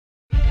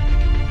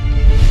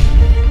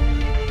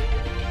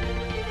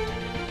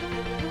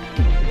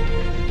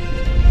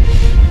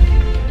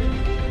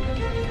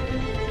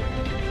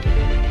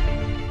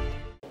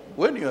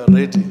are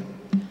ready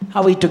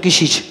ha o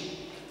itokishitše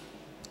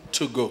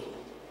to go,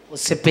 o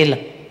sepela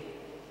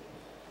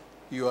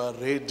you are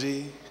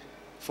ready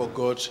for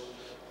God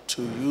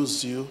to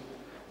use you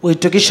o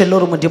itokiše le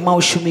gore modimo a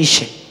o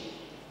šomiše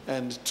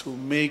and to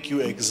make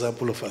you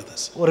example of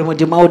others. gore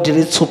modimo a o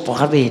dire tshopo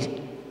gabedi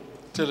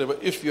Tell them,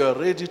 if you are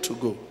ready to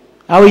go,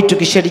 ga o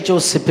itokišeditše o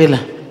sepela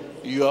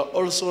you are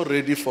also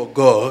ready for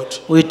God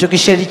o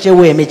itokišeditše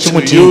o emetše to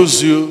modimo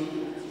use you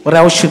gore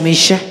a o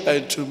šomiše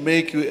and to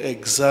make you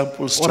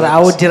examples to gore a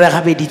o others. dire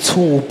gabedi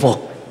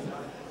tshopo.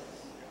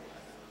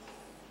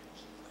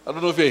 I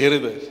don't know if you're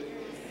hearing that.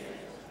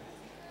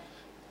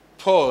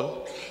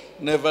 Paul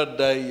never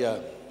died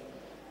young.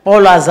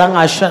 Paulo a zang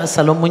a šwa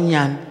sa le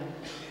monnyane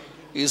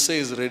He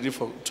says he's ready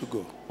to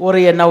go. o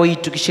re yena o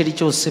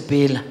itokišeditše o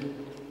sepela.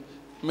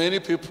 Many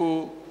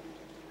people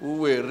who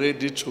were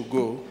ready to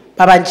go,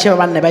 Ba bantši ba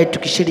banne ba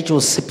itokišeditše o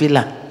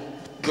sepela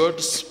God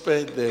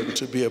spared them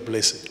to be a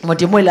blessing.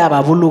 modimo ile a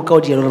ba boloka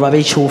o dira gore ba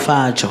be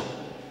tšhofatšo.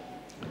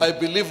 I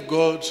believe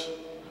God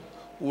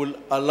will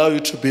allow you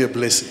to be a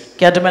blessing.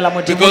 Ke a dumela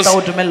modimo o Because tla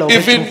go dumela o be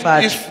even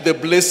tšhofatšo if the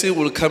blessing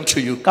will come to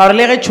you, ka gore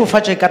le ge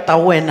tšhofatšo e ka ta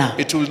go wena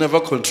it will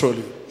never control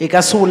you. e ka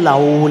se o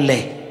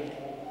laole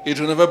It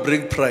will never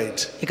bring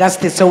pride. e ka se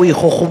te se o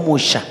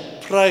ikgogomoša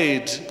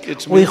Pride,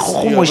 it o means you are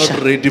ikgogomoša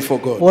not ready for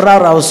God. o ra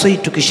gore a o se o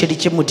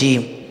itokišeditše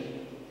modimo.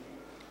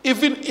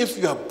 Even if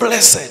you are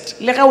blessed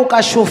Le ge o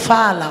ka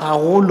šofala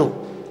gagolo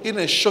in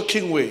a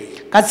shocking way,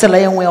 ka tsela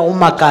ye nngwe ya go it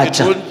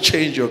makatša won't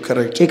change your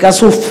character. e ka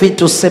se o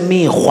fetose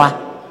mekgwa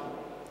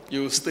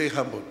You will stay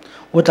humble.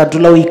 o tla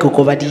dula o You will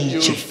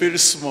ikokobaditše feel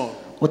small.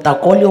 o tla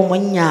ko le o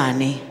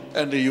monnyane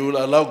And you will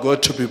allow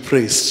God to be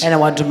praised. ene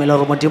wa dumela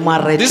gore modimo a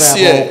retwa This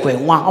ya year- bokwe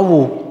ngwaga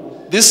o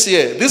This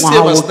year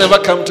Wow. must never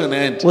come to an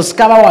end o se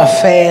ka ba wa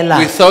fela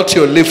without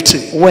your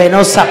lifting. wena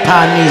o sa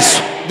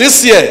phahamiswa.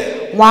 This year,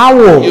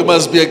 ngwaga you o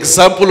must be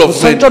example o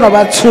of many. swantse no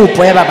ba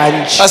tshopo ya ba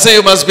bantši I say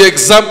you must be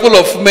example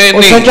of o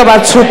many. swantse ba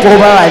tshopo go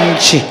ba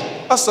bantši.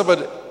 Ask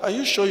somebody, are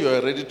you sure you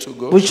are ready to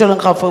go? botšoleng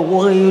gafe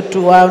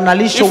o na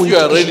le šo o If you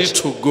are ready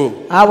itokišetše to go,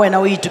 a wena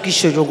o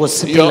itokišetše go you are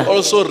sepela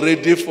also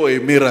ready for a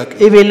miracle.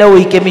 ebile o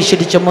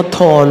ikemišeditše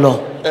motholo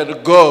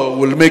And God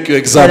will make you ene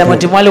example.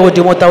 modimo a le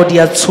godimo o tla o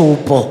dia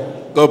tshopo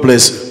God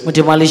bless you.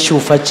 modimo a le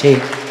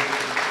šofatšeng.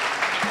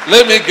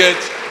 Let me get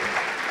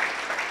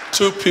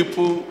two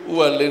people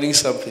who are learning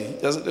something.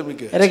 Just let me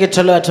get. e re ke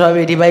thole batho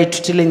babedi ba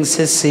ithutileng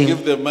se seng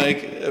Give the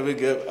mic. Let me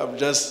get.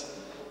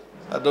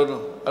 I don't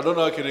know. I don't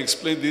know how I can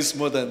explain this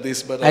more than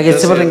this, but a I'm ke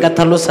just tsebe re nka hearing,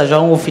 tlhalosa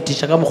jang go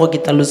fetiša ka mokgwa o ke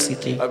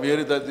tlhalositšeng. I'm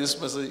hearing that this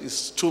message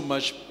is too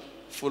much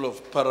full of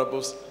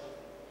parables.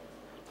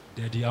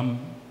 Daddy,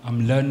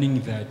 I'm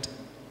learning that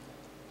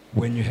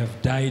when you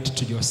have died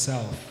to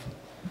yourself,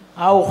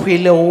 a o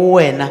hwile go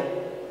wena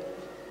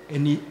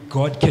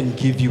God can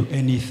give you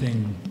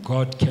anything.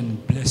 God can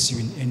bless you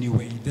in any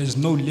way. There's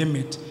no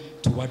limit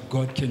to what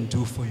God can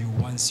do for you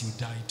once you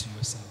die to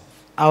yourself.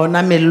 a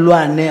ona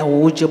mellwane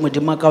go tše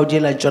modimo a ka o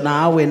diela tšona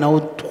a wena o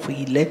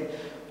hwile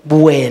bo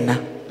wena.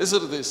 Listen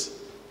to this.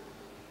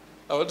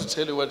 I want to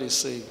tell you what he's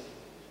saying.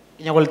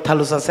 Ke nyaka go le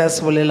tlhalosa se a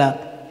se bolelang.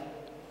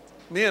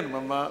 Me and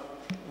Mama,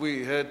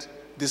 we had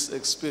this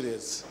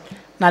experience.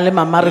 Na le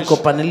mama re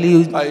kopane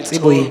le I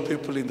tsebo told e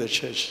people in the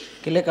church,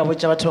 ke le ka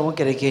botša batho ba mo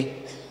kerekeng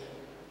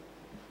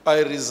I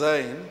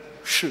resign.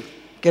 Phew.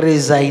 ke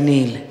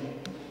resignile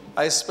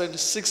I spent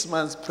 6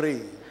 months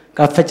praying.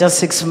 ka fetša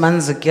 6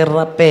 months ke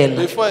rapela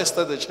Before I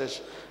start the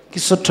church, ke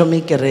so thome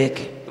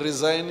kereke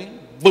resigning,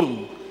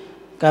 boom.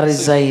 ka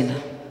resigna.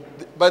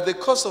 By the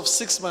course of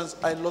 6 months,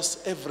 I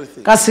lost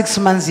everything. Ka 6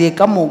 months ye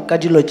ka moka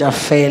dilo tša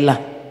fela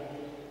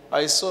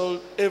I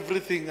sold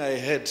everything I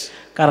had.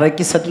 ka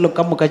rekisa dilo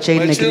ka moka tše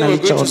My ne ke na children le were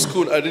going to tšona.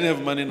 school. I didn't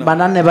have money now.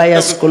 Bana ne ba ya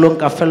sekolong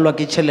ka felelwa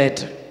ke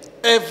tšhelete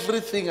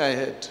Everything I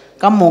had.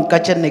 ka moka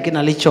tše ne ke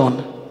na le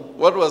tšona.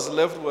 What was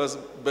left was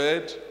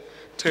bed,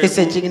 Ke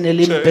šetše ke ne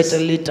le table, mpete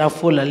chairs, le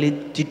tafola le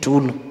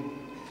ditulo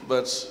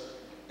but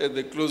and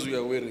the clothes we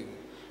are wearing.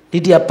 le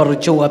diaparo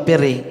tšeo o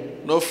apereng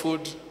No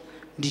food,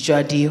 dijo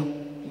a dio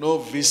no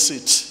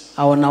visit.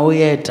 a ona o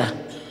eta.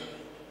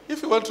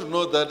 If you want to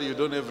know that you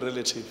don't have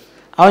relative,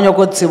 A o nyaka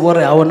o tsebe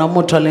gore a ona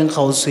motho a leng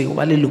kgauswi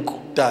wa leloko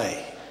die.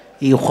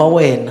 ekgwa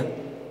wena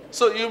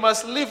So you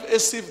must live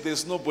as if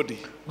there's nobody.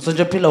 o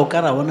swantse phela o ka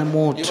ra bona You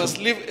motho must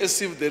live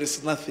as if there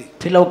is nothing.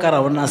 phela o ka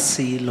ra bona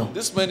selo.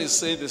 This man is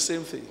saying the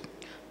same thing.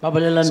 Ba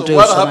bolela So ntho e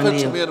what tshwanang happened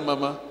le to eo. me and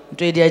Mama?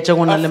 Ntho e diaetše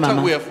go na le After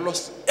mama we have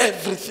lost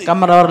everything. ka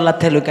mora gore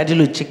lathelwe ka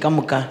dilo tše ka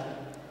moka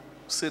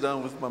Sit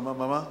down with Mama.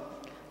 Mama,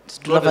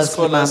 dula God has fatshe le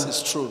called us mama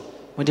is true.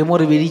 modimo o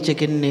re beditše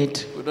ke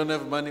nnete We don't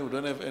have money, we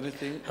don't have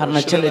anything. ga Our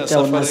rena children are tšhelete a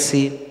ona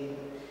suffering. selo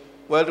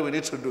What do we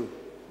need to do?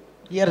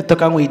 ye re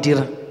tokang go e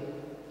dira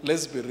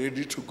Let's be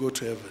ready to go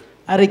to heaven.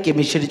 a re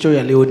kemišeditše go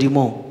ya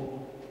leodimong.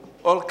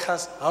 All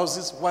cars,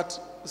 houses, what?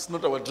 It's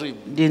not our dream.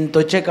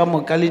 Dinto tše ka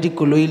moka le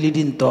dikoloi le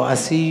dinto a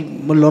se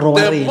moloro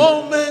wa The rena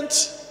moment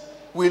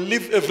we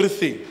leave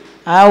everything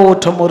a o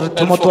thomo re and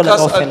thomo tola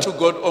focus ka unto ofela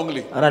God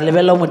only, ra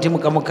lebelela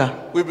modimo ka moka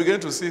we begin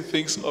to see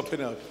things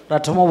open up. ra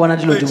thomo bona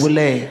dilo di Thanks.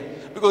 boleya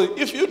Because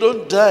if you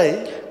don't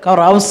die, ka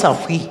gore a o sa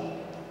hwi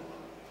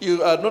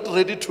You are not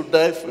ready to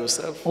die for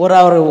yourself. o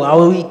ra gore ga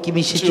o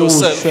ikemišitše To o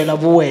yourself. šwela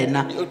bo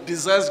wena Your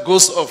desires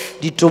goes off.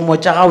 ditomo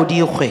tša gago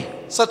di kgwe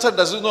Satan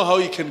doesn't know how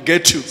he can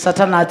get you.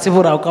 satana a tsebe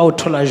gore a o ka o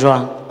thola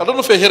jwang I don't know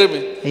if you're hearing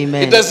me.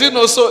 Amen. It doesn't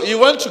also, he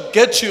wants to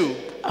get you.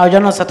 a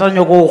jaanong satana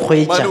nyako o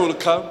Money kgwetša will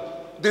come.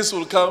 This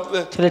will come.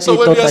 Tšhelete So e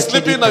when you tota are tše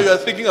sleeping now, di- you are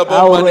thinking a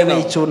about o money now.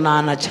 robetše o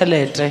naana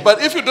tšhelete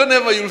But if you don't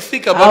have, you'll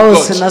think a o about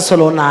sena God.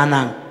 selo o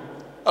naanang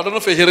I don't know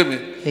if you're hearing me.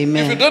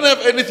 Amen. If you don't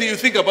have anything, you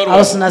think about a o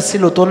what? sena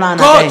selo to naana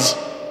God. kae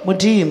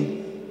modimo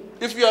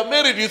If you are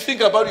married, you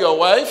think about your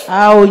wife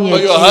a o or your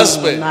nyetše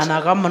husband.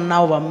 naana ka monna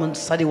goba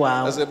mosadi wa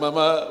I gago say,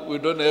 Mama, we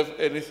don't have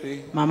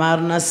anything. mama a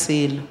rena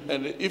selo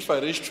And if I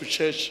reach to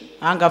church,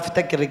 a nka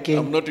feta kerekeng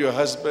I'm not your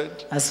husband.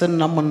 a se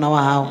nna monna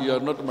wa gago You are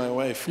not my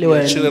wife. le We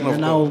are children of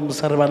wena God. o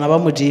mosare bana ba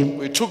modimo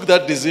We took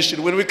that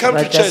decision. When we come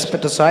ra to tša church,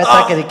 sephetho so a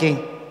eta kerekeng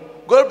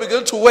God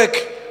began to work.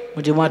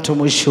 modimo a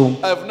thomo šomo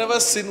I've never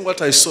seen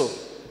what I saw.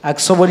 a ke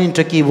so bone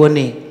ntho ke e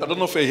boneng I don't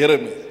know if you're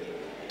hearing me.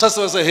 Just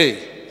say,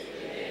 hey,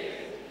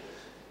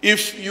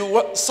 if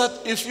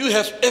you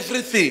have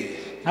everything,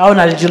 ga o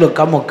na le dilo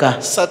ka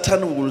moka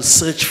Satan will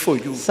search for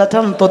you.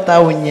 satana tota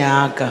o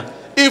nyaka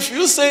If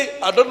you say,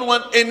 I don't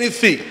want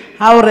anything,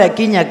 ga o re a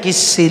ke nyake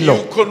selo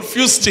you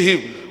confused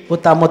him. o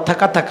ta mo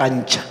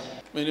thakathakantšha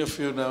Many of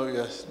you now,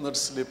 you're not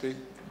sleeping.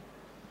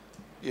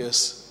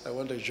 Yes, I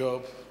want a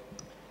job.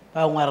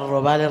 ba ngwe re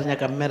robale re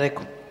nyaka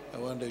mmereko I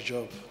want a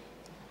job.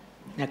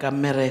 nyaka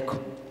mmereko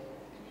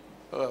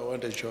Oh, I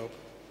want a job.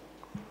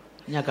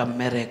 nyaka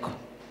mmereko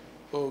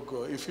Oh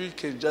God, if you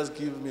can just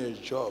give me a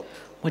job,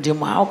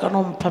 modimo ga o ka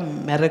no mpha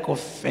mmereko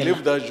fela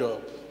leave that job.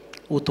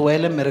 o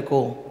tloele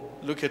mmerekong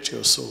Look at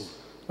your soul.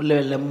 o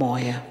lebelele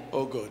moya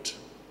Oh God,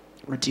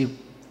 modimo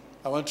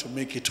I want to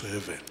make it to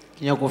heaven.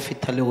 ke nyaka go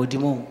feta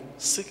legodimong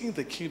Seeking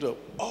the kingdom,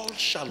 all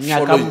shall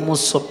nyaka follow you.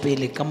 mmuso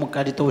pele ka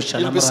moka di to o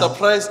šala You'll be morago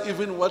surprised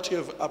even what you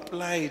have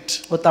applied.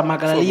 o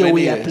tamakala For le yeo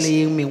many e years.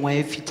 applyeng mengwa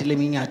e fetile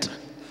mengata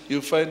You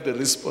find the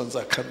response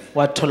are coming.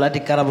 wa thola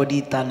dikarabo di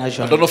itana I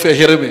jwang don't know if you're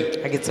hearing me.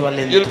 ga ke tseba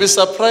le You'll be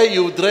surprised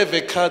you drive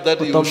a car that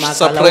o will to makala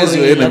surprise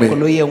your gore enemy.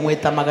 koloi e nngwe e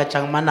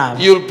tamakatšang manaba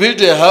You'll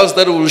build a house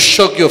that will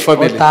shock your o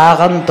family. ta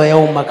aga ntwa ya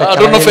o I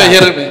don't know if you're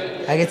hearing me.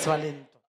 ga ke tseba le